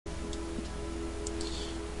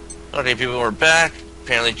Okay, people, we're back.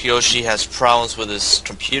 Apparently Kiyoshi has problems with his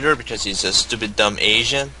computer because he's a stupid, dumb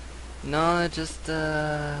Asian. No, it just,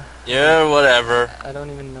 Yeah, whatever. I don't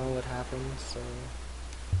even know what happened, so...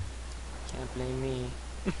 Can't blame me.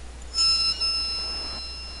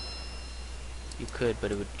 You could,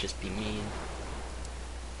 but it would just be mean.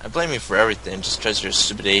 I blame you for everything just because you're a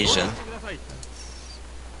stupid Asian.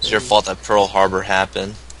 It's your fault that Pearl Harbor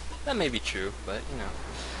happened. That may be true, but, you know.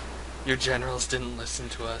 Your generals didn't listen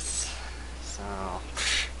to us, so...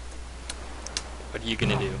 What are you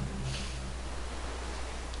gonna do?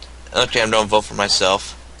 Okay, I'm gonna vote for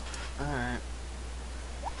myself. Alright.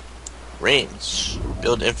 Range.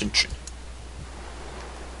 Build infantry.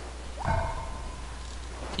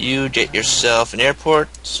 You get yourself an airport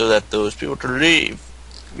so that those people can leave.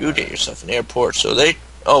 You get yourself an airport so they...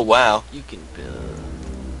 Oh, wow. You can build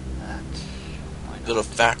that. Why not? Build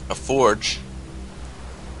a forge.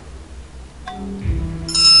 Are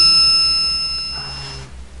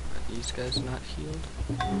these guys not healed?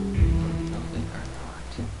 No, they are not.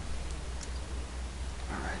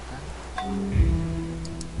 Alright then.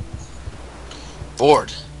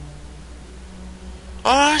 Board.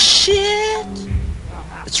 Oh shit!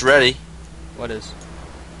 It's ready. What is?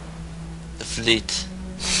 The fleet.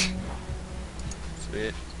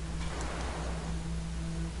 Sweet.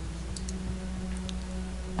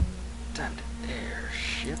 Time to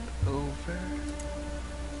airship over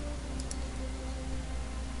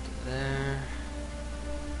to there.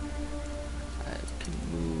 I can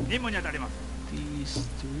move these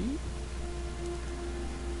three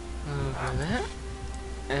over there.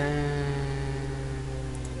 And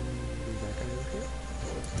back over here.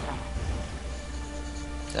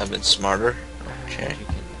 That have been smarter. Okay. And you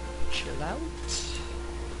can chill out.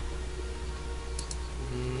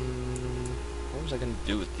 What was I gonna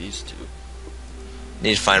do with these two?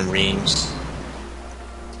 Need to find Reams.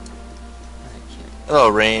 I can't. Hello,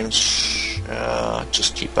 Reams.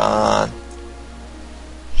 Just keep on.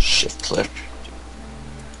 Shift click.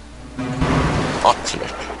 Alt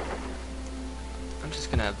click. I'm just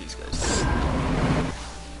gonna have these guys.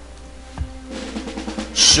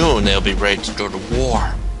 Soon they'll be ready to go to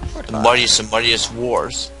war. The mightiest and mightiest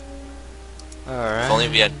wars. Alright. If only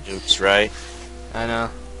we had nukes, right? I know.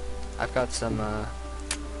 I've got some,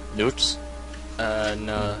 Nukes?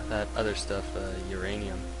 no, that other stuff,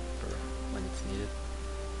 uranium, for when it's needed.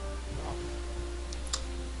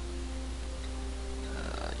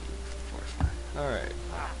 Alright.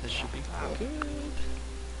 This should be good.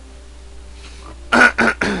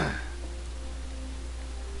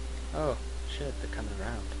 Oh, shit, they're coming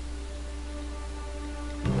around.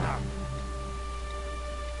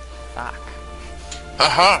 Fuck.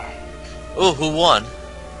 Haha! Oh, who won?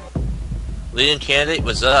 Leading candidate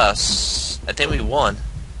was us. I think we won.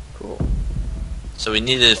 Cool. So we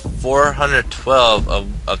needed 412 of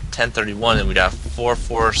 1031 and we got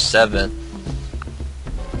 447.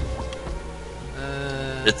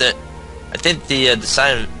 I think the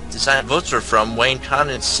design votes were from Wayne Khan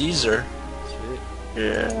and Caesar. Sweet.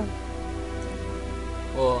 Yeah.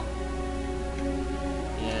 Well,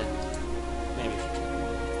 yeah, maybe.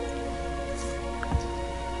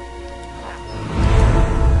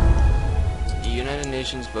 The United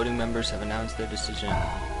Nations voting members have announced their decision.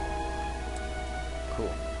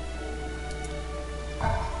 Cool.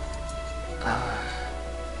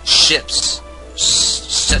 Ships.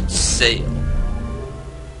 Set sail.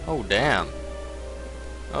 Oh, damn.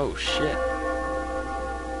 Oh, shit.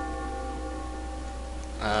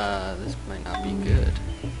 This might not be good.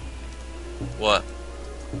 What?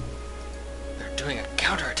 They're doing a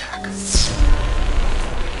counterattack.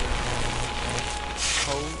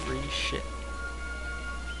 Holy shit.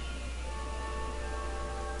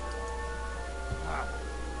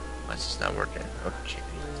 Why is this not working? Okay.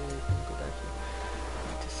 Go back here. I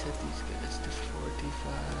need to set these guys to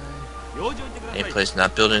 45. Any place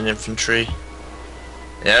not building infantry?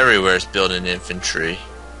 Everywhere's building infantry.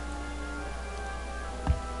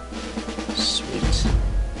 Sweet.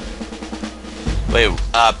 Wait,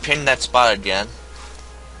 pin that spot again.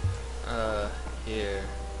 Here.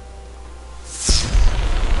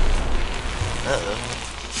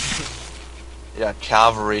 You got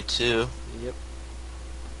cavalry too. Yep.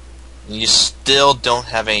 You still don't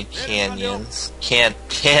have any cannons.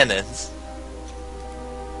 Cannons.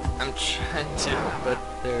 I'm trying to, but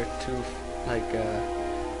they're too, like,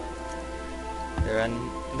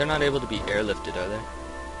 they're not able to be airlifted, are they?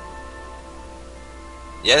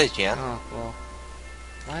 Yeah, they can. Oh, well.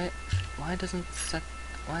 Why isn't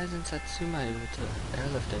Satsuma able to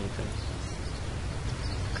airlift anything?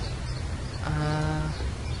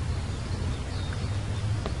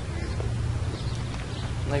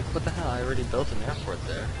 Like, what the hell? I already built an airport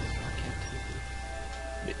there. I can't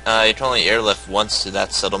take it. You can only airlift once to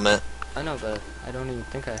that settlement. I know, but I don't even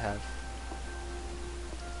think I have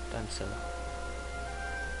done so.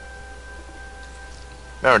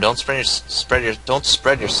 Remember, don't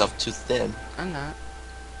spread yourself too thin. I'm not.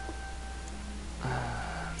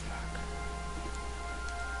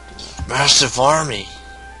 Massive army.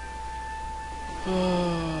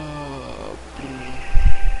 Oh,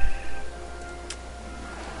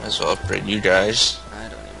 Might as well upgrade you guys. I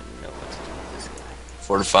don't even know what to do with this guy.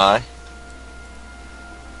 Fortify.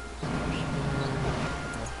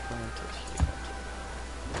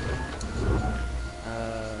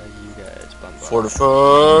 You guys bombard.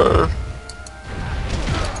 Fortify.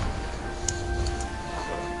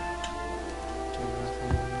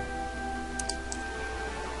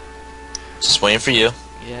 Just waiting for you.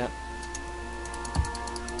 Yeah.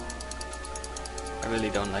 I really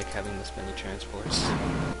don't like having this many transports.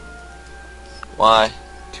 Why?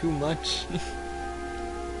 Too much.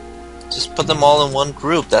 Just put them all in one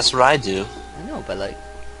group. That's what I do. I know, but like...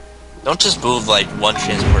 Don't just move like one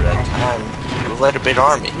transport at a time. Move like a big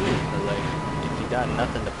army. But like, if you got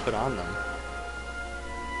nothing to put on them...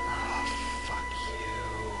 Oh, fuck you.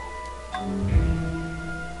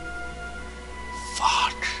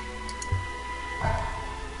 Fuck.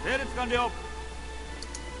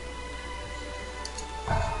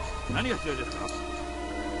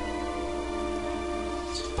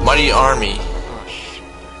 Mighty army. Oh, shit.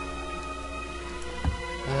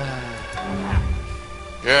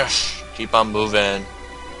 Yes. Keep on moving.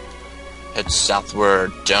 Head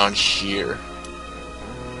southward down here.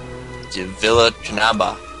 To Villa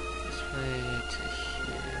Canaba. This way to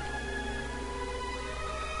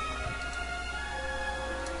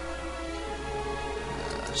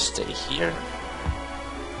here. Stay here.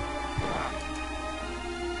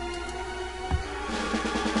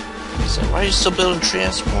 So why are you still building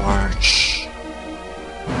transports?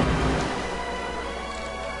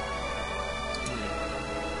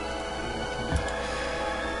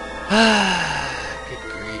 Good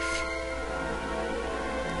grief.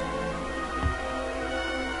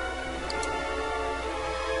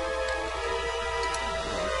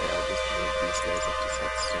 Okay, I'll just move these guys up to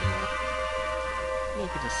Satsuma.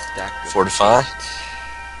 Look at this stack of Fortify. shit.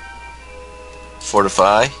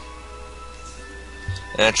 Fortify.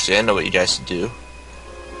 And actually, I know what you guys should do.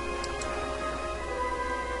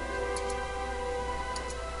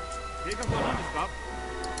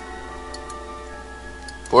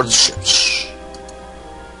 Board the ships.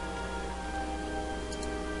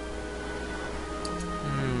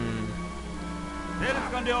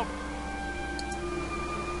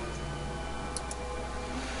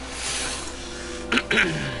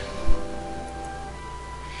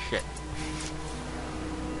 Shit.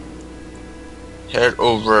 Head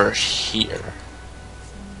over here.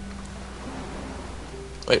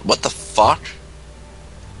 Wait, what the fuck?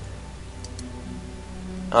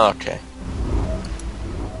 Okay.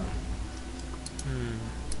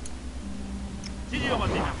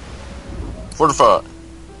 Fortify.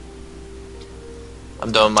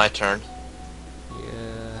 I'm done my turn.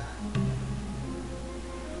 Yeah.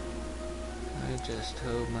 I just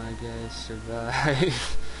hope my guys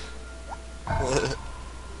survive.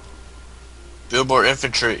 Build more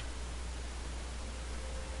infantry.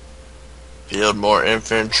 Build more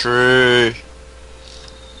infantry.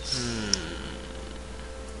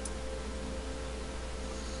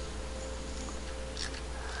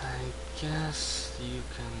 I guess you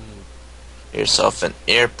can... Yourself an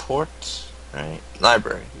airport, right?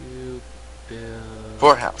 Library. You build...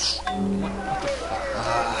 Courthouse. What the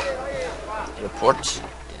fuck? Airport.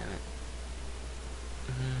 Damn it.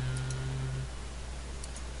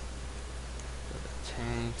 Build a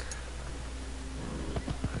tank.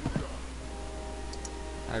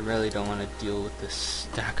 I really don't want to deal with this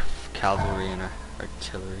stack of cavalry and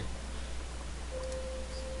artillery.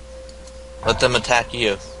 Let them attack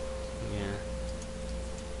you. Yeah.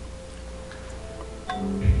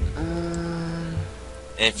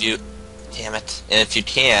 And if you... Damn it. And if you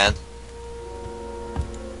can...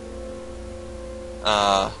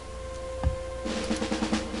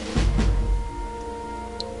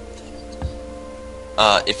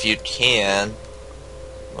 if you can...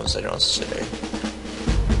 What was I going to say?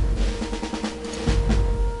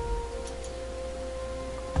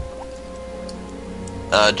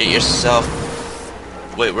 Get yourself...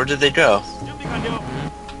 Wait, where did they go?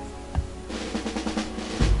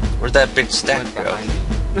 Where'd that big stack Went go? behind me.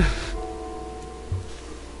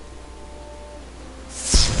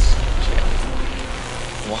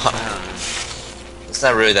 Wow. It's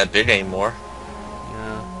not really that big anymore.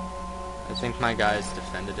 No. It's think my guys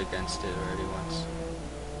defended against it already once.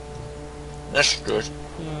 That's good.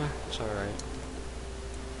 Yeah, it's alright.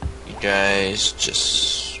 You guys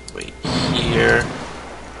just wait here.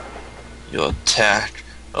 You'll attack.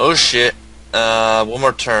 Oh shit. One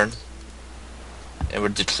more turn. And we're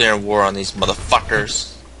declaring war on these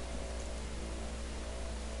motherfuckers.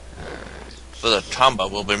 For the combat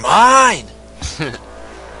will be mine!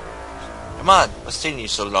 Come on, what's taking you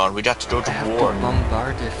so long? We got to go to war.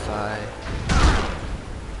 Bombardify.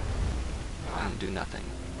 And do nothing.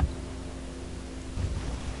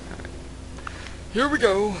 Alright. Here we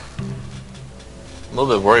go! I'm a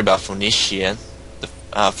little bit worried about Phoenician.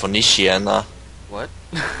 Phoenician, What?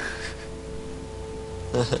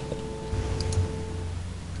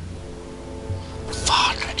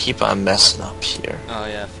 Fuck, I keep on messing up here. Oh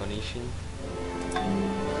yeah, Phoenician.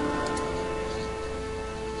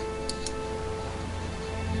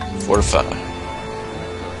 Fortify.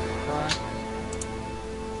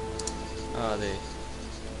 Oh, they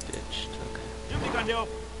ditched. Okay. 準備完了。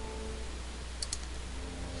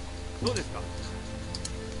どうですか。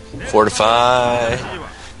 Fortify.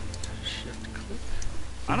 Shift click.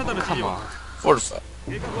 あなたの指 Come 示 on. は Fortify.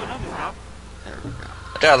 計画は何ですか。 There we go.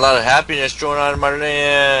 I got a lot of happiness going on in my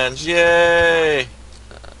lands. Yay!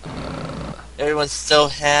 Everyone's so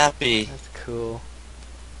happy. That's cool.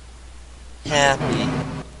 Happy.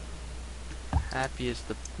 Happy is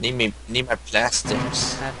the Need my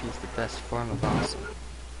plastics. best form of awesome.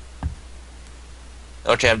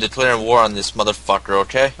 Okay, I'm declaring war on this motherfucker,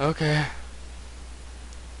 okay? Okay.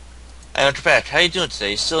 Hey, Hunter Pack, how you doing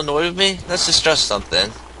today? You still annoyed with me? Let's discuss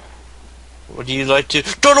something. Would you like to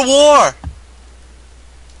go to war?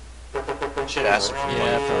 Should ask him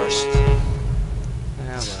Yeah, first.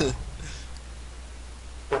 Yeah, well.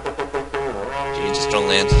 Okay, just don't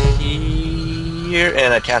land here,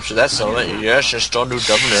 and I capture that settlement. Yes, just don't do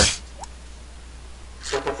governor.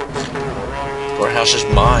 Courthouse is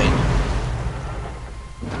mine.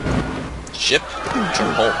 Ship,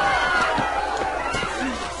 turn home.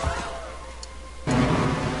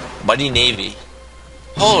 Mighty Navy.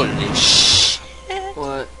 Holy shit.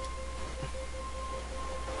 What?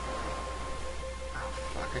 Oh,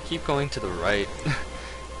 fuck. I keep going to the right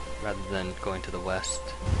rather than going to the west.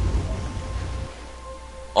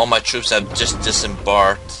 All my troops have just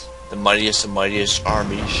disembarked. The mightiest of mightiest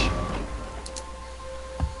armies.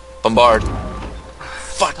 Bombard.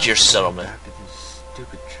 Fuck your settlement. Back to these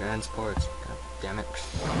stupid transports. God damn it.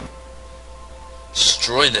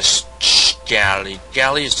 Destroy this galley.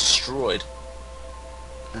 Galley is destroyed.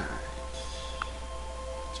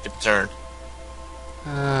 Skip a turn.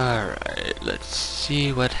 Alright, let's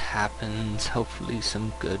see what happens. Hopefully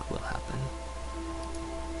some good will happen.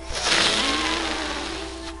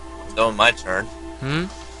 Done with my turn. Hmm?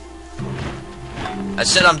 I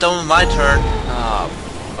said I'm done with my turn. Oh,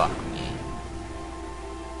 fuck me.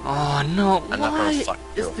 Oh no, I'm not gonna why fuck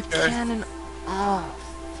is you, the okay? cannon... Oh,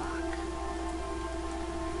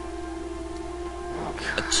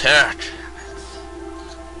 fuck. Attack.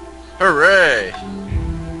 Hooray.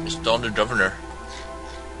 It's done the governor.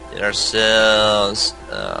 Get ourselves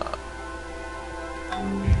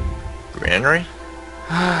granary?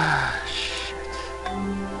 Ah, shit.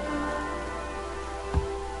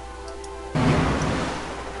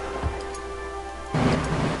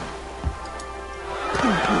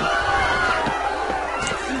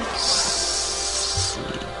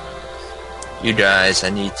 You guys, I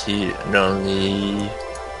need to not only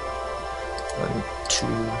 1, 2,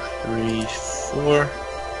 3, 4.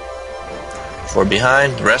 4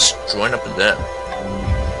 behind. The rest join up with them.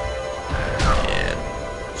 And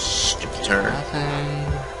skip the turn. Nothing.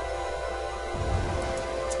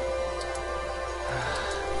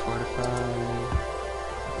 Fortify.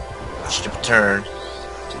 Skip the turn.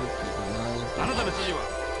 Stupid あなたの指示は。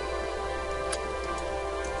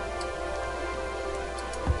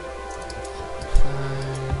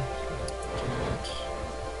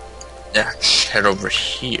 Yeah, head over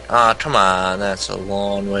here. Ah, come on, that's a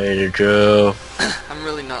long way to go. I'm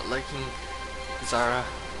really not liking Zara.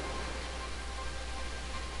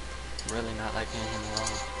 Really not liking him at all.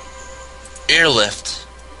 Airlift.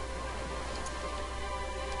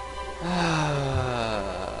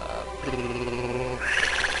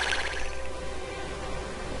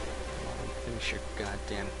 Finish your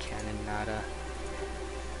goddamn cannonada.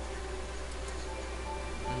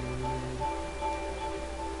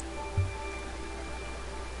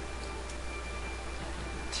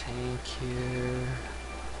 Tank here.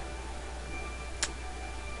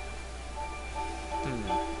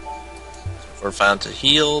 We're found to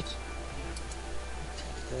healed.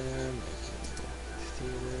 There,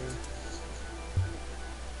 theater.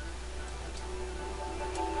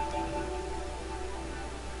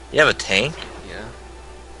 You have a tank? Yeah.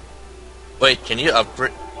 Wait, can you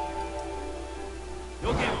upgrade?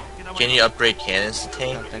 要件を受けたま Can え you upgrade cannons to I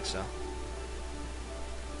tank? don't think so.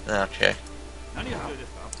 Okay. 何が必要で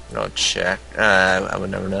すか Don't check. I would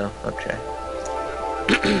never know. Okay.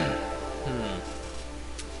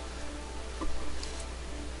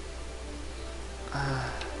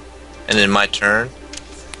 And then my turn.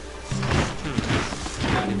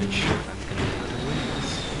 Not even sure if I'm gonna be able to win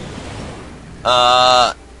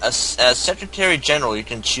this. As Secretary General, you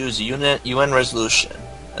can choose a UN resolution.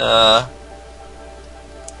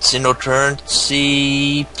 Single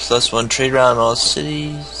currency, +1 trade round all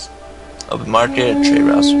cities, open market, trade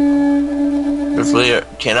routes. Nuclear,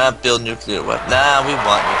 cannot build nuclear weapons. Nah, we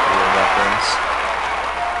want nuclear weapons.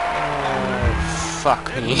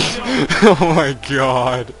 Fuck me. Oh my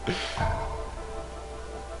god.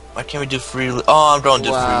 Why can't we do free? Oh, I'm going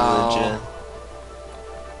to Wow. free religion.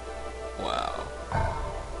 Wow.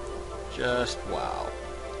 Just wow.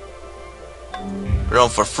 We're going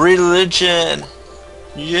for free religion.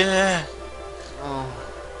 Yeah. Oh.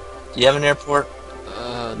 Do you have an airport?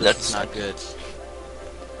 This That's is not good.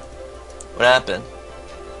 What happened?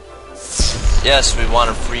 Yes, we want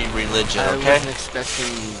a free religion, I okay? wasn't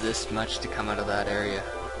expecting this much to come out of that area.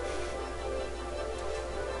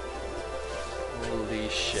 Holy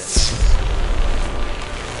shit.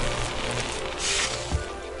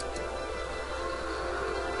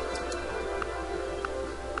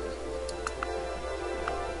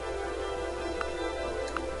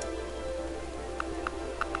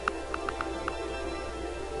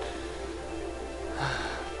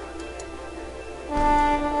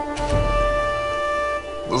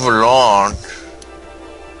 Move along.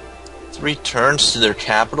 3 turns to their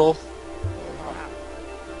capital?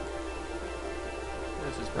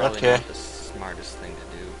 This is probably Okay. not the smartest thing to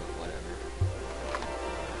do, but whatever.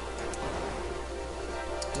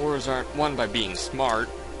 Wars aren't won by being smart.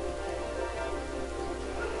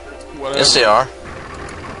 Whatever. Yes, they are.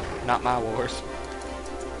 Not my wars.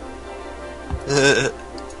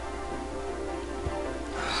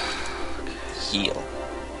 Heal.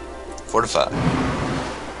 Fortify.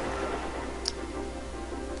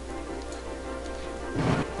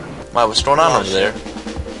 Wow, what's going on Oh, over there?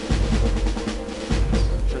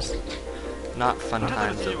 Just not fun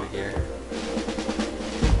times over here.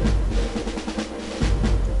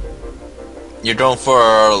 You're going for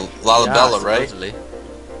Lalabella, Yeah, right? supposedly.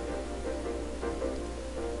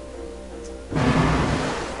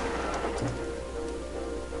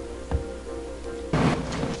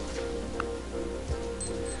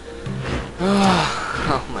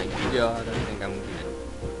 Oh my god, I think I'm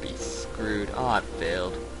gonna be screwed. Oh, it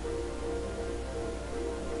failed.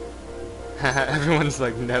 Everyone's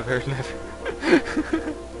like, never, never.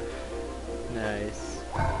 Nice.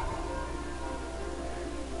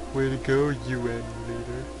 Way to go, UN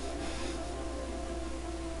leader.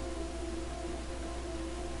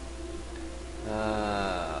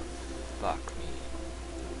 Fuck me.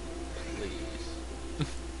 Please.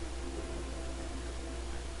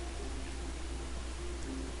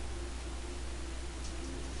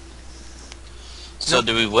 So,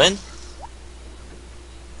 do we win?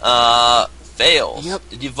 Fails. Yep.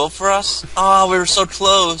 Did you vote for us? Oh, we were so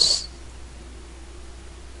close.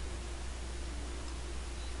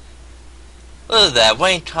 Look at that.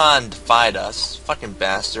 Wayne Khan defied us. Fucking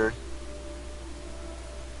bastard.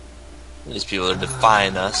 These people are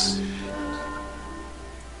defying us.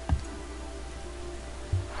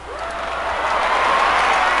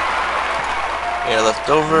 Air left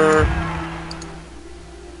over.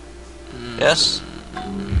 Yes?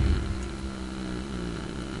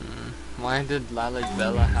 Why did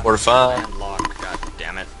Lalibela have Fortify. a landlock? God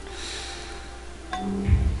damn it.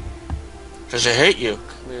 Because I hate you.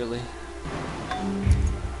 Clearly.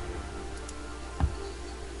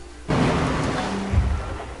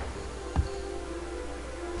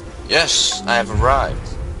 Yes, I have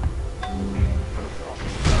arrived.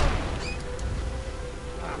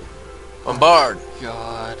 Bombard.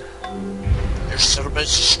 God. Your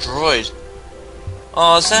settlement's destroyed.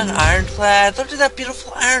 Oh, is that an ironclad? Look at that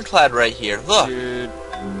beautiful ironclad right here. Look. Dude,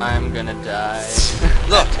 I'm gonna die.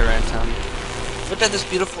 Look. At Tarentum. Look at this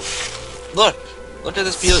beautiful... Look. Look at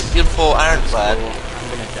this beautiful ironclad. I'm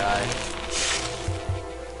gonna die.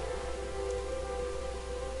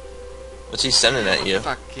 What's he sending at you?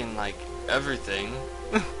 Fucking, like, everything.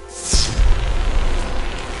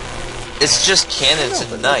 It's just cannons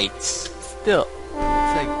and knights. Still.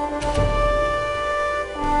 It's like...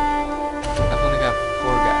 I've only got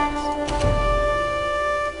 4 guys.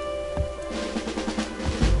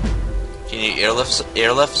 Can you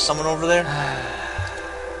airlift someone over there?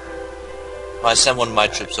 I send one of my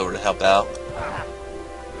troops over to help out.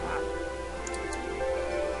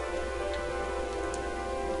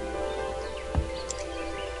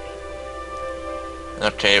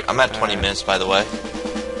 Okay, I'm at 20 minutes, by the way.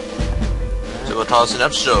 So we'll call this an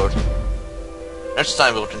episode. Next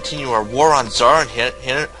time we'll continue our war on Tsar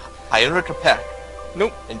and Heinrich Peck.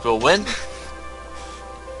 Nope. And we'll win.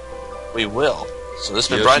 We will. So this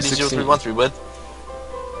has been Ieyasu Brian D0313 with.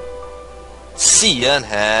 See ya and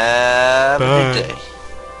have a good day.